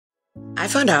I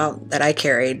found out that I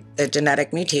carried the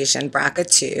genetic mutation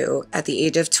BRCA2 at the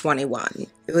age of 21.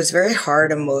 It was very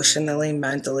hard emotionally,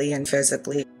 mentally, and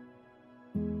physically.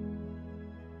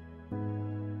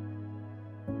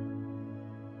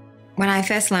 When I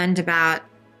first learned about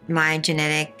my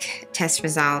genetic test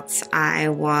results, I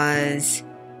was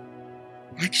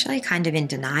actually kind of in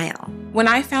denial. When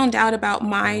I found out about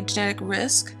my genetic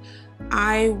risk,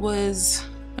 I was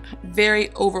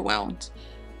very overwhelmed.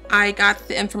 I got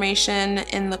the information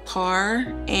in the car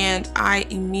and I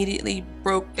immediately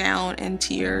broke down in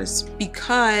tears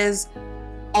because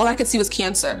all I could see was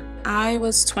cancer. I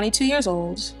was 22 years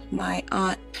old. My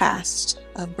aunt passed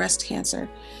of breast cancer,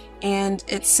 and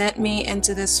it sent me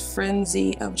into this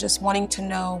frenzy of just wanting to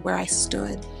know where I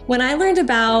stood. When I learned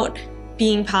about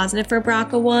being positive for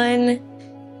BRCA1,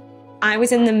 I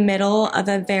was in the middle of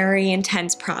a very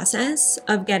intense process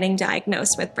of getting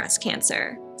diagnosed with breast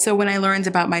cancer. So when I learned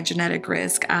about my genetic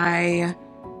risk, I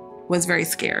was very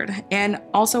scared and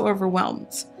also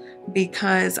overwhelmed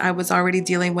because I was already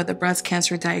dealing with a breast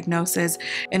cancer diagnosis.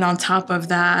 And on top of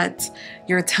that,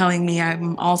 you're telling me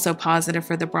I'm also positive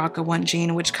for the BRCA1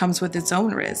 gene, which comes with its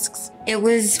own risks. It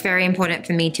was very important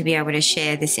for me to be able to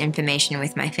share this information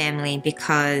with my family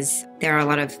because there are a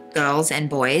lot of girls and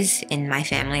boys in my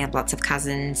family. I have lots of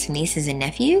cousins, nieces, and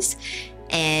nephews.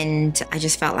 And I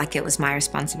just felt like it was my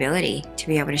responsibility to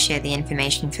be able to share the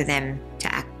information for them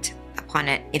to act upon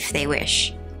it if they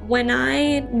wish. When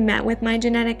I met with my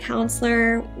genetic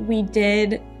counselor, we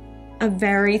did a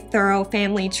very thorough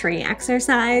family tree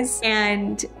exercise.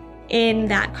 And in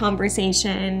that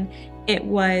conversation, it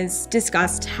was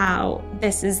discussed how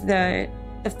this is the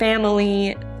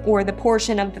family or the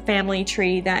portion of the family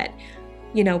tree that,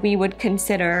 we would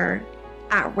consider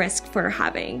at risk for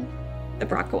having the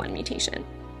BRCA1 mutation.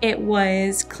 It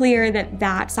was clear that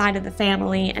that side of the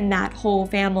family and that whole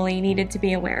family needed to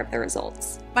be aware of the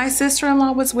results. My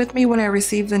sister-in-law was with me when I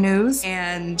received the news,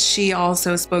 and she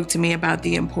also spoke to me about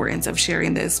the importance of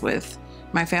sharing this with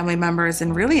my family members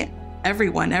and really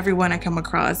everyone I come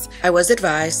across. I was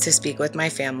advised to speak with my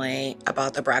family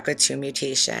about the BRCA2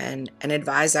 mutation and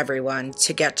advise everyone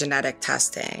to get genetic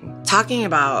testing. Talking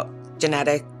about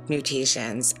genetic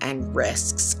mutations and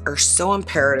risks are so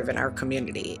imperative in our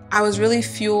community. I was really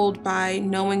fueled by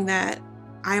knowing that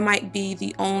I might be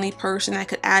the only person that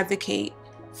could advocate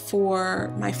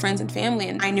for my friends and family.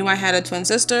 And I knew I had a twin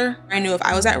sister. I knew if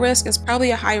I was at risk, it's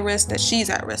probably a high risk that she's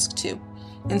at risk too.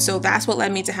 And so that's what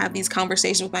led me to have these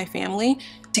conversations with my family,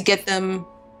 to get them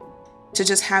to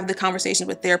just have the conversations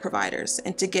with their providers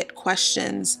and to get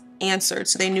questions answered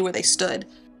so they knew where they stood.